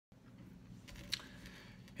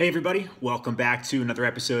Hey everybody, welcome back to another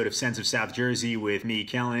episode of Scents of South Jersey with me,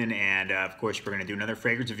 Kellen, and of course we're going to do another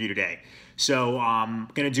fragrance review today. So I'm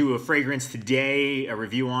going to do a fragrance today, a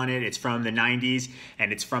review on it. It's from the 90s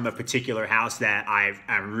and it's from a particular house that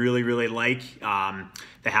I really like,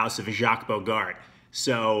 the house of Jacques Bogart.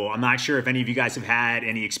 So I'm not sure if any of you guys have had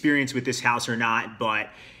any experience with this house or not, but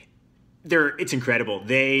it's incredible.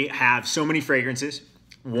 They have so many fragrances.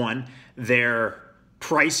 One, their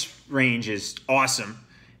price range is awesome.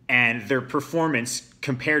 And their performance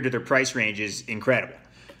compared to their price range is incredible.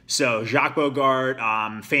 So Jacques Bogart,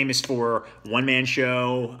 famous for One Man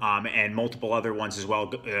Show and multiple other ones as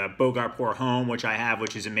well. Bogart Pour Homme, which I have,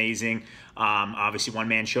 which is amazing. Obviously One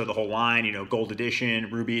Man Show, the whole line, you know, Gold Edition,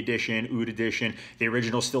 Ruby Edition, Oud Edition. The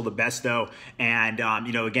original's still the best though. And,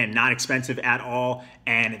 you know, again, not expensive at all.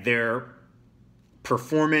 And their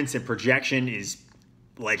performance and projection is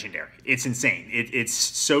legendary. It's insane. It's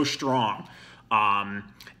so strong.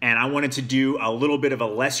 And I wanted to do a little bit of a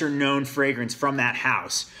lesser known fragrance from that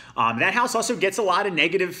house. That house also gets a lot of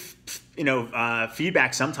negative,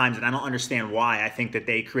 feedback sometimes, and I don't understand why. I think that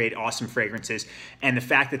they create awesome fragrances, and the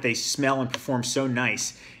fact that they smell and perform so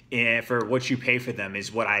nice for what you pay for them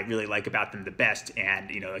is what I really like about them the best. And,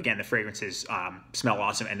 you know, again, the fragrances smell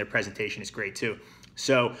awesome, and their presentation is great too.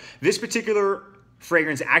 So this particular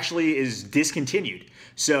fragrance actually is discontinued.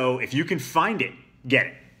 So if you can find it, get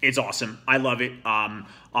it. It's awesome. I love it. I'm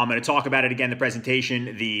going to talk about it again, the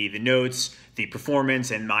presentation, the notes, the performance,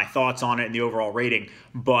 and my thoughts on it and the overall rating.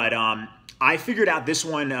 But I figured out this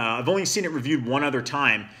one. I've only seen it reviewed one other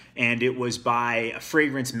time, and it was by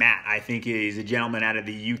Fragrance Matt. I think he's a gentleman out of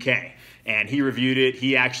the UK, and he reviewed it.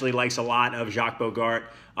 He actually likes a lot of Jacques Bogart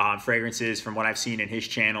fragrances from what I've seen in his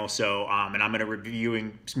channel. So, and I'm going to be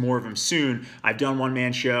reviewing more of them soon. I've done One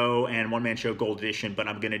Man Show and One Man Show Gold Edition, but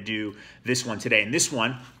I'm going to do this one today. And this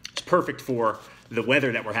one is perfect for the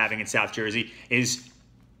weather that we're having in South Jersey, is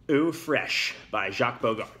Eau Fresh by Jacques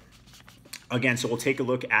Bogart. Again, so we'll take a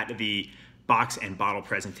look at the box and bottle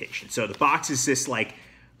presentation. So the box is this like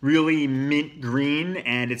really mint green,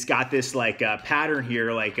 and it's got this like pattern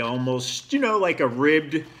here, like almost, you know, like a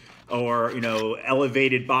ribbed or, you know,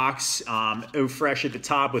 elevated box. Eau Fresh at the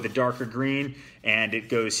top with a darker green, and it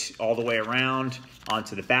goes all the way around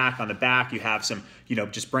onto the back. On the back, you have some, you know,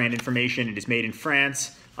 just brand information. It is made in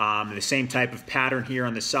France. The same type of pattern here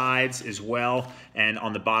on the sides as well. And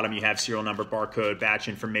on the bottom, you have serial number, barcode, batch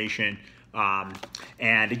information.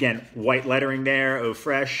 And again, white lettering there, Eau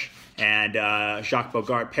Fresh, and Jacques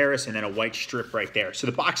Bogart Paris, and then a white strip right there. So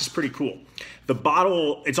the box is pretty cool. The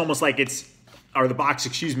bottle, it's almost like the box,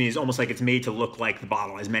 excuse me, is almost like it's made to look like the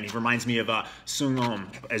bottle as many. It reminds me of Cologne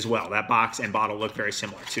as well. That box and bottle look very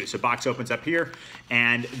similar too. So box opens up here,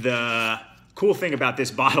 and the cool thing about this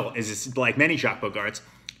bottle is it's like many Jacques Bogarts,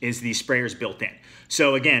 is the sprayers built in.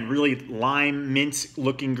 So again, really lime mint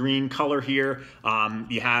looking green color here.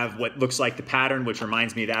 You have what looks like the pattern, which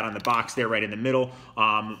reminds me of that on the box there right in the middle.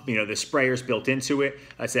 You know, the sprayers built into it.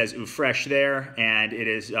 It says Eau Fresh there, and it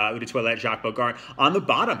is Eau de Toilette Jacques Bogart. On the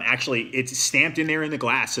bottom, actually, it's stamped in there in the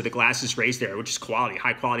glass. So the glass is raised there, which is quality,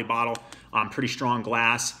 high quality bottle, pretty strong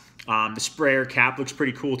glass. The sprayer cap looks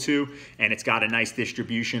pretty cool too, and it's got a nice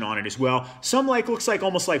distribution on it as well. Some looks like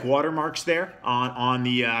almost like watermarks there on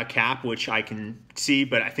the cap, which I can see,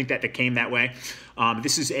 but I think that it came that way.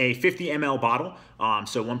 This is a 50 ml bottle,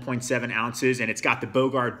 so 1.7 ounces, and it's got the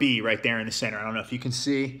Bogart B right there in the center. I don't know if you can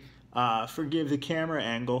see, forgive the camera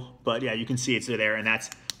angle, but yeah, you can see it's there, and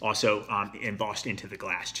that's also embossed into the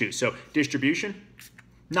glass too. So distribution,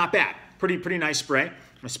 not bad. Pretty nice spray. I'm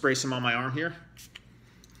gonna spray some on my arm here.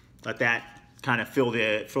 Let that kind of fill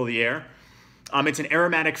the air. It's an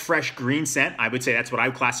aromatic, fresh green scent. I would say that's what I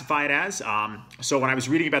would classify it as. So when I was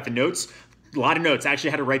reading about the notes, a lot of notes. I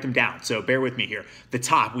actually had to write them down, so bear with me here. The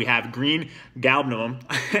top, we have green galbanum,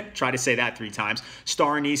 try to say that 3 times,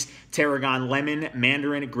 star anise, tarragon, lemon,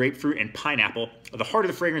 mandarin, grapefruit, and pineapple. The heart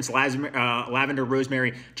of the fragrance, lavender,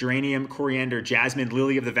 rosemary, geranium, coriander, jasmine,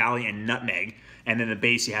 lily of the valley, and nutmeg. And then the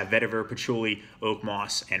base, you have vetiver, patchouli, oak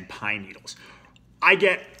moss, and pine needles. I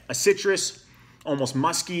get a citrus, almost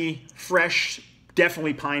musky, fresh,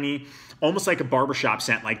 definitely piney, almost like a barbershop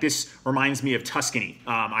scent. Like this reminds me of Tuscany,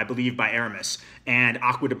 I believe by Aramis, and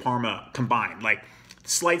Acqua di Parma combined. Like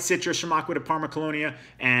slight citrus from Acqua di Parma Colonia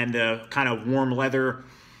and the kind of warm leather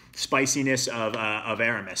spiciness of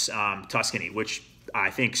Aramis, Tuscany, which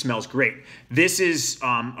I think smells great. This is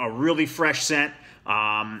a really fresh scent.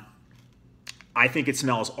 I think it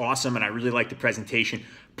smells awesome, and I really like the presentation.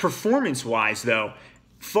 Performance-wise, though,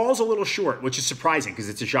 falls a little short, which is surprising because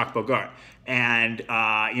it's a Jacques Bogart. And,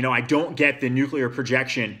 you know, I don't get the nuclear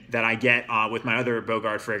projection that I get with my other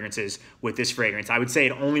Bogart fragrances with this fragrance. I would say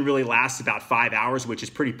it only really lasts about 5 hours, which is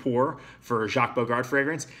pretty poor for a Jacques Bogart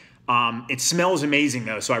fragrance. It smells amazing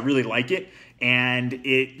though, so I really like it. And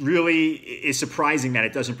it really is surprising that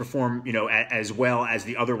it doesn't perform, you know, as well as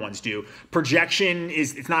the other ones do. Projection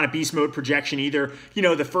it's not a beast mode projection either. You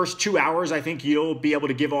know, the first 2 hours, I think you'll be able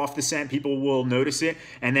to give off the scent. People will notice it.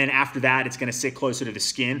 And then after that, it's going to sit closer to the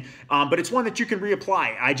skin. But it's one that you can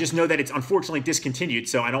reapply. I just know that it's unfortunately discontinued,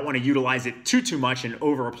 so I don't want to utilize it too much and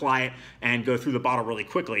over apply it and go through the bottle really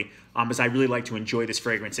quickly, because I really like to enjoy this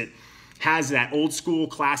fragrance. It has that old school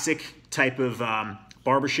classic type of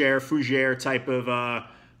barbershop, fougere type of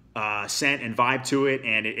scent and vibe to it,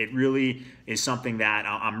 and it really is something that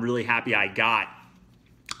I'm really happy I got.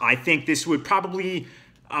 I think this would probably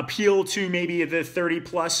appeal to maybe the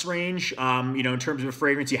 30+ range. You know, in terms of a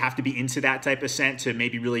fragrance, you have to be into that type of scent to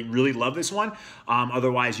maybe really love this one.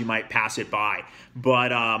 Otherwise, you might pass it by. But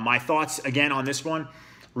my thoughts again on this one: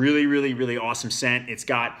 really awesome scent. It's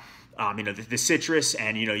got you know, the citrus,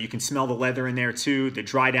 and you know, you can smell the leather in there too. The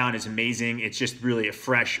dry down is amazing. It's just really a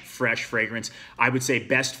fresh fragrance. I would say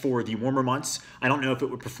best for the warmer months. I don't know if it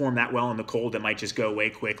would perform that well in the cold. It might just go away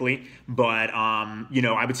quickly. But you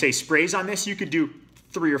know, I would say sprays on this, you could do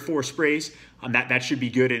 3 or 4 sprays. That should be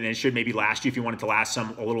good, and it should maybe last you if you want it to last a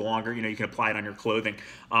little longer. You know, you can apply it on your clothing.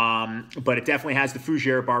 But it definitely has the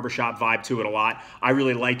fougere barbershop vibe to it a lot. I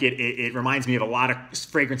really like it. It reminds me of a lot of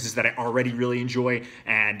fragrances that I already really enjoy,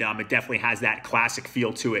 and it definitely has that classic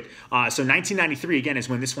feel to it. So 1993, again, is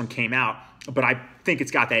when this one came out, but I think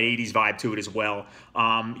it's got that 80s vibe to it as well.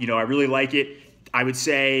 You know, I really like it. I would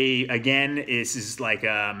say, again, this is like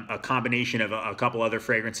a combination of a couple other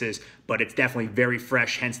fragrances, but it's definitely very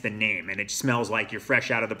fresh, hence the name. And it smells like you're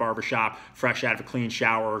fresh out of the barbershop, fresh out of a clean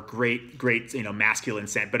shower. Great, you know, masculine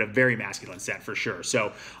scent, but a very masculine scent for sure.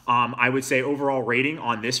 So I would say overall rating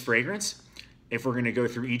on this fragrance, if we're going to go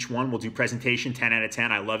through each one, we'll do presentation, 10 out of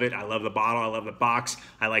 10. I love it. I love the bottle. I love the box.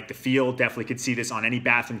 I like the feel. Definitely could see this on any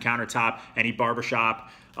bathroom countertop, any barbershop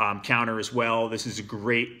counter as well. This is a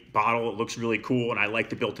great bottle. It looks really cool, and I like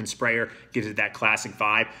the built-in sprayer. Gives it that classic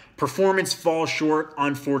vibe. Performance falls short,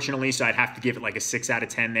 unfortunately, so I'd have to give it like a 6 out of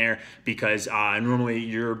 10 there, because normally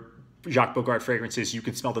your Jacques Bogart fragrances, you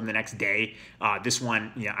can smell them the next day. This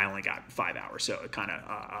one, yeah, I only got 5 hours, so it kind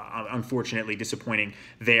of unfortunately disappointing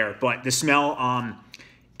there. But the smell,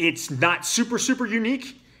 it's not super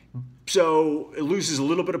unique, so it loses a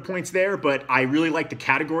little bit of points there, but I really like the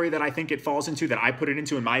category that I think it falls into, that I put it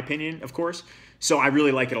into in my opinion, of course. So I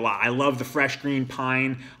really like it a lot. I love the fresh green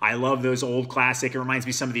pine. I love those old classic. It reminds me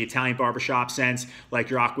of some of the Italian barbershop scents, like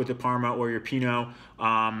your Acqua di Parma or your Pinot.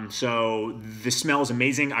 So the smell is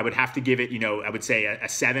amazing. I would have to give it, you know, I would say a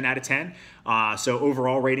 7 out of 10. So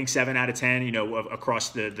overall rating 7 out of 10, you know, across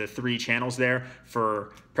the 3 channels there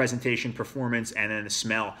for presentation, performance, and then the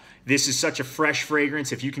smell. This is such a fresh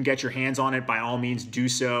fragrance. If you can get your hands on it, by all means do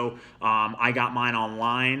so. I got mine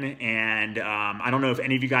online, and I don't know if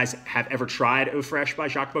any of you guys have ever tried Eau Fresh by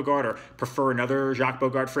Jacques Bogart or prefer another Jacques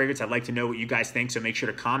Bogart fragrance. I'd like to know what you guys think, so make sure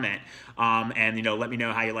to comment and, you know, let me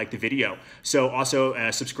know how you like the video. So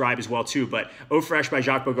also subscribe as well too. But Eau Fresh by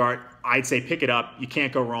Jacques Bogart, I'd say pick it up. You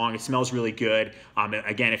can't go wrong. It smells really good.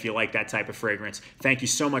 Again, if you like that type of fragrance. Thank you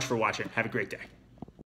so much for watching. Have a great day.